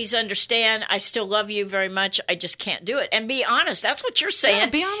 Please understand, I still love you very much. I just can't do it. And be honest. That's what you're saying. Yeah,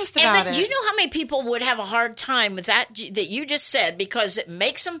 be honest about it. You know how many people would have a hard time with that you just said, because it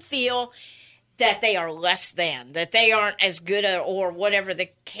makes them feel that they are less than, that they aren't as good or whatever the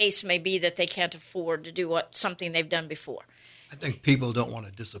case may be, that they can't afford to do something they've done before. I think people don't want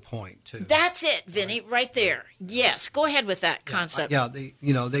to disappoint too. That's it, Vinny, right there. Yes, go ahead with that concept. Yeah,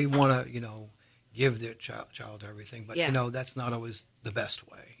 they want to give their child everything, but that's not always the best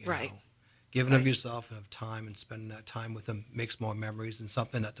way. Right. Giving of yourself and of time and spending that time with them makes more memories and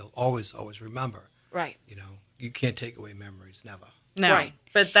something that they'll always remember. Right. You can't take away memories, never. No. Right.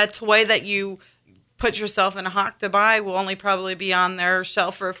 But that toy that you put yourself in a hock to buy will only probably be on their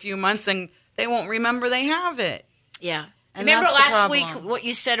shelf for a few months and they won't remember they have it. Yeah. And remember last week what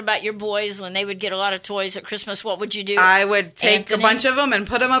you said about your boys when they would get a lot of toys at Christmas? What would you do? I would take a bunch of them and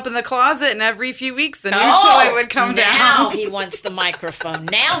put them up in the closet, and every few weeks a new toy would come down. Now he wants the microphone.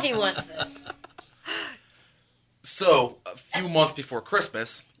 Now he wants it. So, a few months before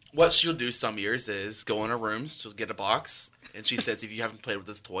Christmas, what she'll do some years is go in her room, she'll get a box, and she says, if you haven't played with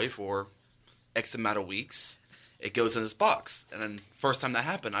this toy for X amount of weeks, it goes in this box. And then first time that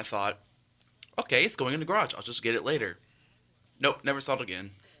happened, I thought, okay, it's going in the garage. I'll just get it later. Nope, never saw it again.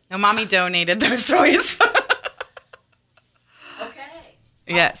 No, Mommy donated those toys. Okay.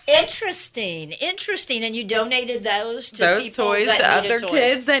 Yes. Interesting. And you donated those to Those people toys that to needed other toys.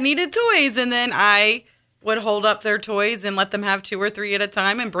 kids that needed toys. And then I would hold up their toys and let them have 2 or 3 at a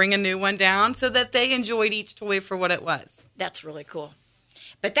time and bring a new one down so that they enjoyed each toy for what it was. That's really cool.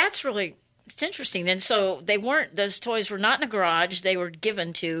 But it's interesting. And so those toys were not in the garage. They were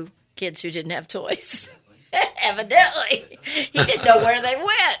given to kids who didn't have toys. Evidently. He didn't know where they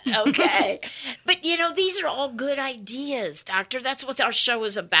went. Okay. But, these are all good ideas, Doctor. That's what our show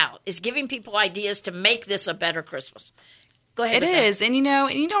is about, is giving people ideas to make this a better Christmas. Go ahead. It is. And,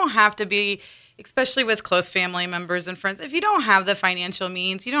 and you don't have to be, especially with close family members and friends, if you don't have the financial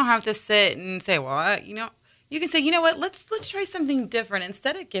means, you don't have to sit and say, well, you can say, you know what, let's try something different.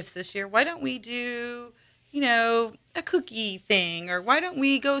 Instead of gifts this year, why don't we do, a cookie thing? Or why don't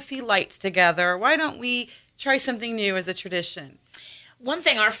we go see lights together? Or why don't we try something new as a tradition? One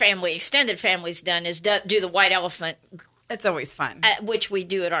thing our extended family's done is do the white elephant. It's always fun. Which we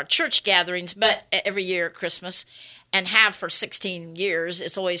do at our church gatherings, but every year at Christmas, and have for 16 years.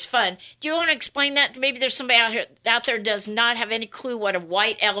 It's always fun. Do you want to explain that? Maybe there's somebody out there does not have any clue what a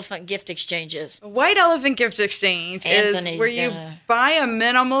white elephant gift exchange is. A white elephant gift exchange is where you buy a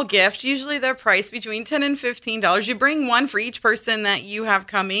minimal gift. Usually they're priced between $10 and $15. You bring one for each person that you have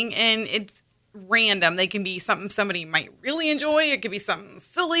coming, and it's random. They can be something somebody might really enjoy. It could be something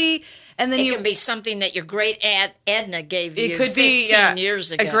silly, and then it can be something that your great aunt Edna gave you. It could 15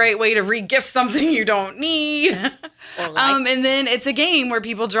 years ago. A great way to re-gift something you don't need. And then it's a game where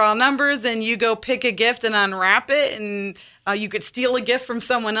people draw numbers, and you go pick a gift and unwrap it, and you could steal a gift from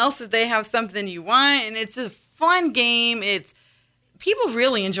someone else if they have something you want, and it's a fun game. People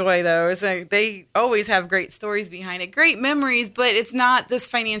really enjoy those. They always have great stories behind it, great memories, but it's not this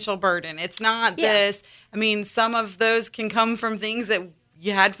financial burden. It's not this. I mean, some of those can come from things that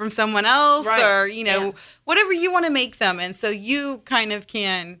you had from someone else, or, whatever you want to make them. And so you kind of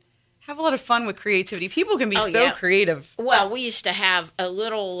can have a lot of fun with creativity. People can be creative. Well, we used to have a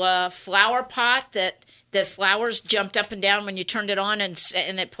little flower pot that the flowers jumped up and down when you turned it on, and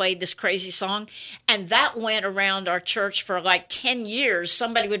it played this crazy song. And that went around our church for like 10 years.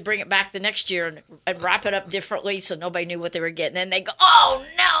 Somebody would bring it back the next year and wrap it up differently so nobody knew what they were getting. And they go, oh,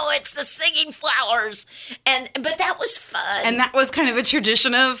 no, it's the singing flowers. But that was fun. And that was kind of a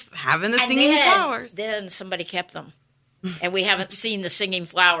tradition of having the singing flowers. Then somebody kept them. And we haven't seen the singing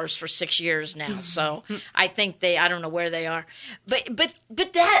flowers for 6 years now. So I think I don't know where they are. But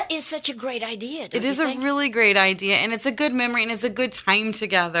that is such a great idea. It is a really great idea. And it's a good memory, and it's a good time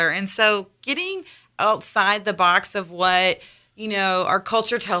together. And so getting outside the box of what, our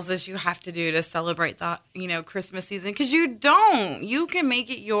culture tells us you have to do to celebrate the, Christmas season. Because you don't. You can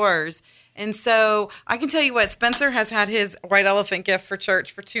make it yours. And so I can tell you what, Spencer has had his white elephant gift for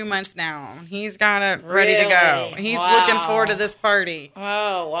church for 2 months now. He's got it ready to go. He's looking forward to this party.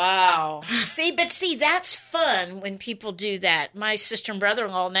 Oh, wow. See, that's fun when people do that. My sister and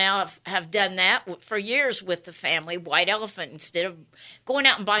brother-in-law now have done that for years with the family, white elephant, instead of going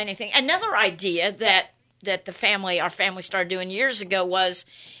out and buying anything. Another idea that our family started doing years ago was,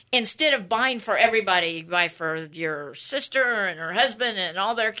 instead of buying for everybody, you buy for your sister and her husband and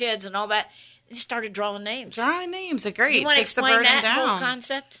all their kids and all that, they started drawing names. Drawing names are great. Do you want to explain that whole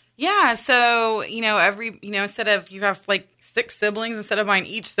concept? Yeah, so, instead of, you have like 6 siblings, instead of buying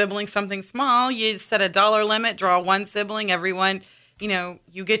each sibling something small, you set a dollar limit, draw one sibling, everyone,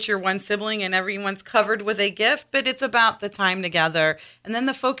 you get your one sibling and everyone's covered with a gift, but it's about the time together. And then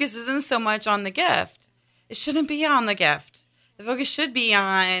the focus isn't so much on the gift. It shouldn't be on the gift. The focus should be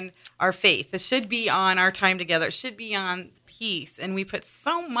on our faith. It should be on our time together. It should be on peace. And we put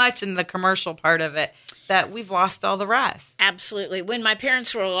so much in the commercial part of it that we've lost all the rest. Absolutely. When my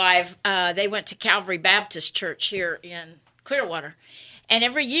parents were alive, they went to Calvary Baptist Church here in Clearwater. And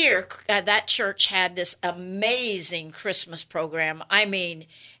every year, that church had this amazing Christmas program. I mean,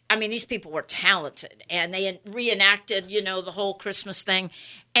 these people were talented, and they reenacted, the whole Christmas thing.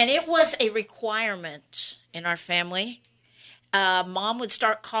 And it was a requirement in our family. Mom would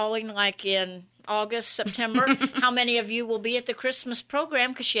start calling like in August, September, how many of you will be at the Christmas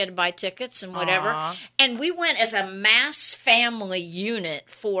program, because she had to buy tickets and whatever. Aww. And we went as a mass family unit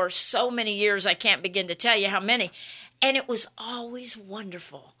for so many years, I can't begin to tell you how many. And it was always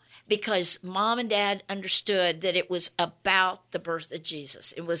wonderful, because Mom and Dad understood that it was about the birth of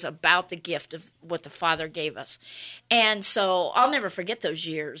Jesus. It was about the gift of what the Father gave us. And so I'll never forget those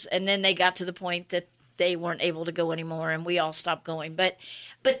years. And then they got to the point that they weren't able to go anymore, and we all stopped going. But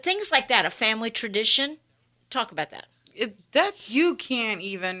things like that, a family tradition, talk about that. That you can't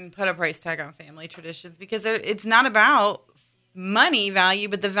even put a price tag on family traditions, because it's not about money value,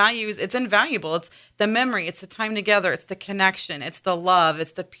 but the value is, it's invaluable. It's the memory, it's the time together, it's the connection, it's the love,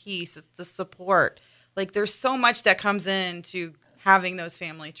 it's the peace, it's the support. Like, there's so much that comes into having those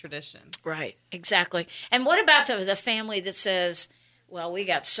family traditions. Right, exactly. And what about the family that says, well, we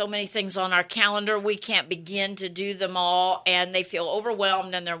got so many things on our calendar, we can't begin to do them all, and they feel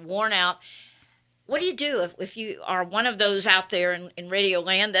overwhelmed and they're worn out. What do you do if you are one of those out there in Radio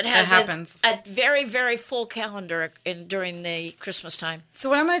Land that has a very, very full calendar during the Christmas time? So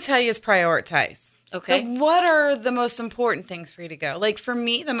what I'm going to tell you is prioritize. Okay. So what are the most important things for you to go? Like, for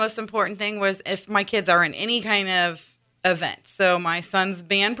me, the most important thing was if my kids are in any kind of event. So my son's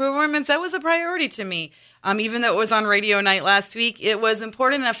band performance, that was a priority to me. Even though it was on radio night last week, it was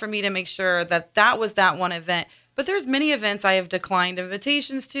important enough for me to make sure that was that one event. But there's many events I have declined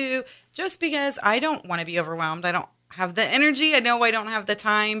invitations to just because I don't want to be overwhelmed. I don't have the energy. I know I don't have the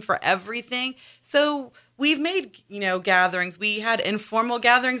time for everything. So we've made, gatherings. We had informal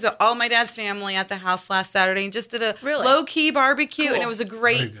gatherings of all my dad's family at the house last Saturday and just did a low-key barbecue. Cool. And it was a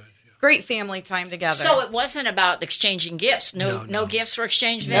great family time together. So it wasn't about exchanging gifts. No gifts were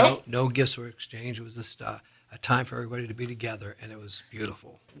exchanged, Vinny? No gifts were exchanged. It was just a time for everybody to be together, and it was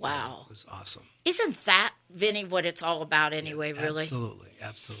beautiful. Wow. It was awesome. Isn't that, Vinny, what it's all about anyway, really? Absolutely.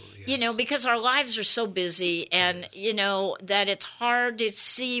 Yes. Because our lives are so busy and, that it's hard to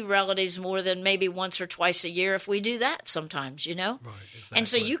see relatives more than maybe once or twice a year if we do that sometimes, Right, exactly. And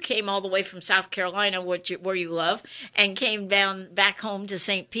so you came all the way from South Carolina, where you love, and came down back home to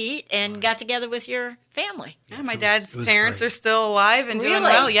St. Pete and got together with your family. Yeah, my dad's parents are still alive and doing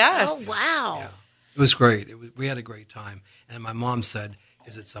well, yes. Oh, wow. Yeah. It was great. We had a great time. And my mom said,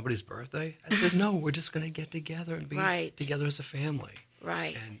 is it somebody's birthday? I said, no, we're just going to get together and be together as a family.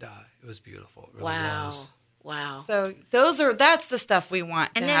 Right. And it was beautiful. It really was. Wow. So that's the stuff we want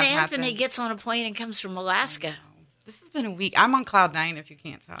and to then have Anthony happen. gets on a plane and comes from Alaska. This has been a week. I'm on cloud 9 if you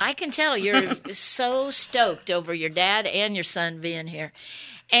can't tell. I can tell. You're so stoked over your dad and your son being here.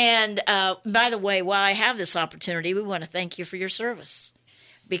 And by the way, while I have this opportunity, we want to thank you for your service.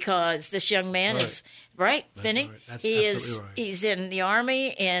 Because this young man is right, Vinny. Right. That's right. Right. He's in the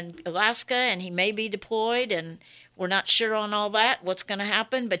Army in Alaska, and he may be deployed, and we're not sure on all that, what's going to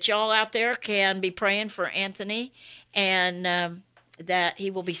happen. But y'all out there can be praying for Anthony, and that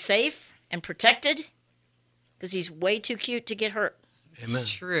he will be safe and protected, because he's way too cute to get hurt. Amen.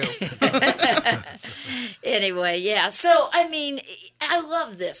 True. Anyway, yeah. So I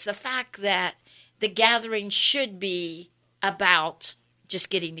love this. The fact that the gathering should be about just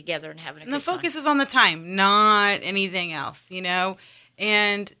getting together and having a good time. And the focus is on the time, not anything else,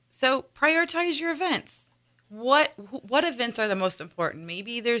 And so prioritize your events. What events are the most important?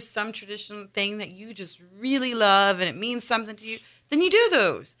 Maybe there's some traditional thing that you just really love and it means something to you. Then you do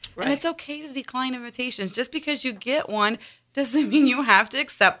those. Right. And it's okay to decline invitations. Just because you get one doesn't mean you have to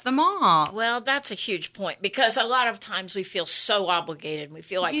accept them all. Well, that's a huge point, because a lot of times we feel so obligated. We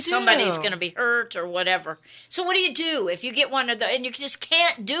feel like somebody's going to be hurt or whatever. So what do you do if you get one of and you just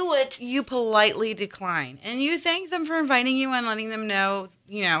can't do it? You politely decline. And you thank them for inviting you and letting them know,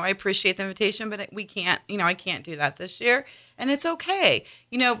 I appreciate the invitation, but we can't, I can't do that this year. And it's okay.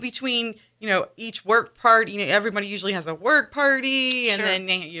 Between each work party, everybody usually has a work party, and then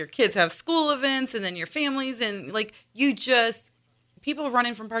your kids have school events, and then your families, and people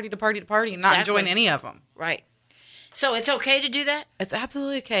running from party to party to party and not enjoying any of them. Right. So it's okay to do that? It's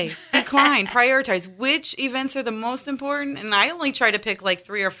absolutely okay. Decline, prioritize. Which events are the most important? And I only try to pick like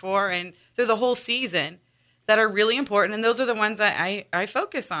 3 or 4 and through the whole season that are really important, and those are the ones I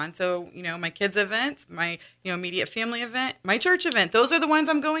focus on. So, my kids' events, my, immediate family event, my church event, those are the ones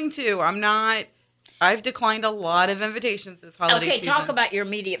I'm going to. I've declined a lot of invitations this holiday season. Okay, talk about your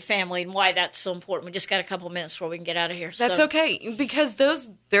immediate family and why that's so important. We just got a couple minutes before we can get out of here. That's okay, because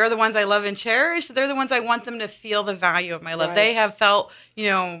they're the ones I love and cherish. They're the ones I want them to feel the value of my love. Right. They have felt,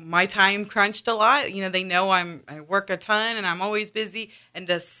 my time crunched a lot. They know I work a ton and I'm always busy, and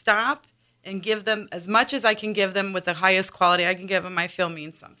to stop and give them as much as I can give them with the highest quality I can give them, I feel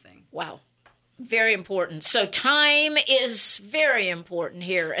means something. Wow. Very important. So time is very important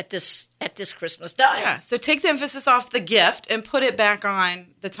here at this Christmas time. Yeah. So take the emphasis off the gift and put it back on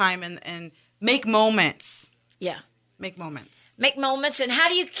the time and make moments. Yeah. Make moments. Make moments. And how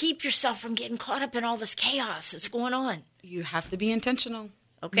do you keep yourself from getting caught up in all this chaos that's going on? You have to be intentional.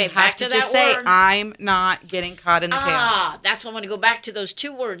 Okay, back to that just say, word. I'm not getting caught in the chaos. That's why I want to go back to those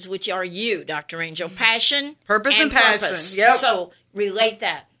 2 words, which are you, Dr. Angel. Passion, purpose, and passion. Purpose. Yep. So relate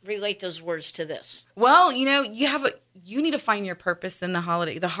that. Relate those words to this. Well, you need to find your purpose in the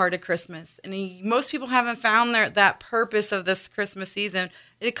holiday, the heart of Christmas. And most people haven't found that purpose of this Christmas season.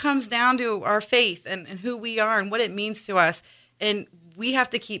 It comes down to our faith and who we are and what it means to us. And we have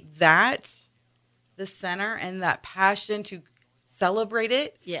to keep that the center and that passion to celebrate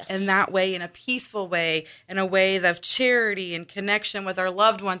it in that way, in a peaceful way, in a way of charity and connection with our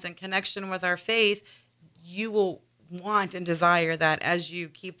loved ones and connection with our faith. You will want and desire that as you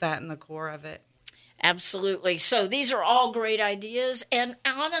keep that in the core of it. Absolutely. So these are all great ideas. And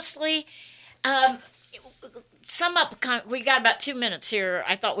honestly, sum up, we got about 2 minutes here.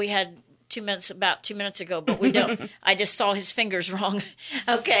 I thought we had 2 minutes about 2 minutes ago, but we don't. I just saw his fingers wrong.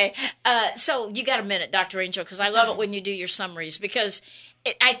 Okay. So you got a minute, Dr. Angel, because I love it when you do your summaries, because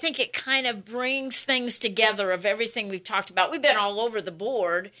I think it kind of brings things together of everything we've talked about. We've been all over the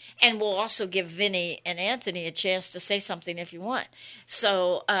board, and we'll also give Vinny and Anthony a chance to say something if you want.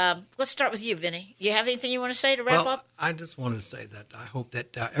 So let's start with you, Vinny. You have anything you want to say to wrap up? I just want to say that I hope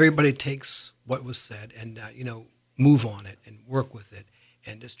that everybody takes what was said and, move on it and work with it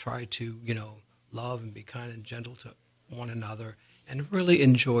and just try to, love and be kind and gentle to one another and really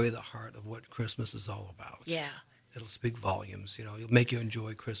enjoy the heart of what Christmas is all about. Yeah. It'll speak volumes, it'll make you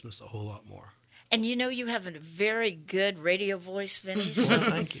enjoy Christmas a whole lot more. And you have a very good radio voice, Vinny. So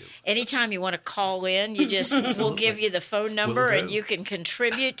thank you. Anytime you want to call in, we'll give you the phone number and you can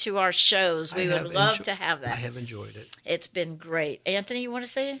contribute to our shows. We would love to have that. I have enjoyed it. It's been great. Anthony, you want to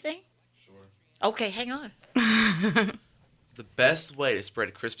say anything? Sure. Okay, hang on. The best way to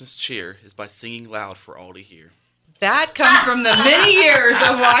spread Christmas cheer is by singing loud for all to hear. That comes from the many years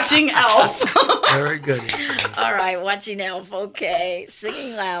of watching Elf. Very good. All right, watching Elf. Okay.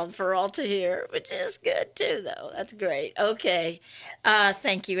 Singing loud for all to hear, which is good too, though. That's great. Okay.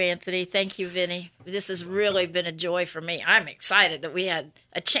 Thank you, Anthony. Thank you, Vinny. This has really been a joy for me. I'm excited that we had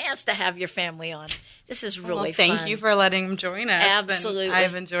a chance to have your family on. This is really fun. Thank you for letting them join us. Absolutely.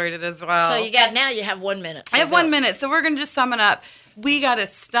 I've enjoyed it as well. So you have 1 minute. So I have 1 minute, so we're going to just sum it up. We got to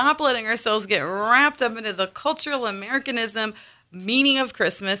stop letting ourselves get wrapped up into the cultural Americanism meaning of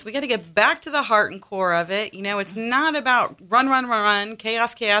Christmas. We got to get back to the heart and core of it. It's not about run,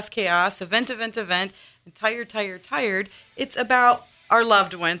 chaos, event, and tired. It's about our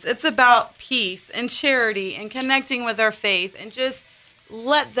loved ones. It's about peace and charity and connecting with our faith, and just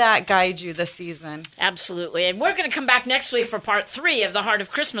let that guide you this season. Absolutely. And we're going to come back next week for part 3 of The Heart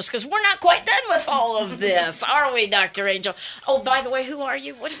of Christmas, because we're not quite done with all of this, are we, Dr. Angel? Oh, by the way, who are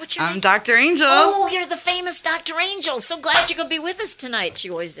you? What's your name? I'm Dr. Angel. Oh, you're the famous Dr. Angel. So glad you're going to be with us tonight. She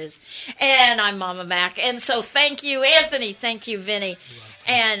always is. And I'm Mama Mac. And so thank you, Anthony. Thank you, Vinny.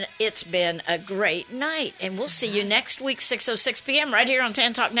 And it's been a great night. And we'll see you next week, 6:06 p.m. right here on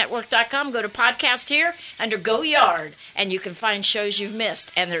TanTalkNetwork.com. Go to podcast here under Go Yard, and you can find shows you've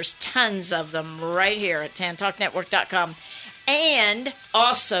missed. And there's tons of them right here at TanTalkNetwork.com. And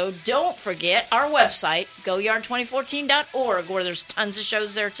also, don't forget our website, GoYard2014.org, where there's tons of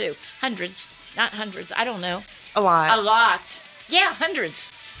shows there, too. Hundreds. Not hundreds. I don't know. A lot. A lot. Yeah,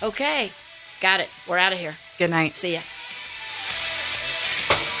 hundreds. Okay. Got it. We're out of here. Good night. See ya.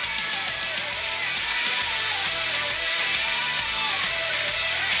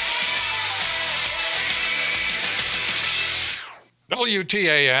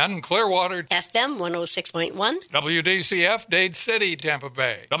 WTAN, Clearwater, FM 106.1, WDCF, Dade City, Tampa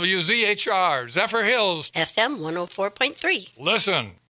Bay, WZHR, Zephyr Hills, FM 104.3. Listen.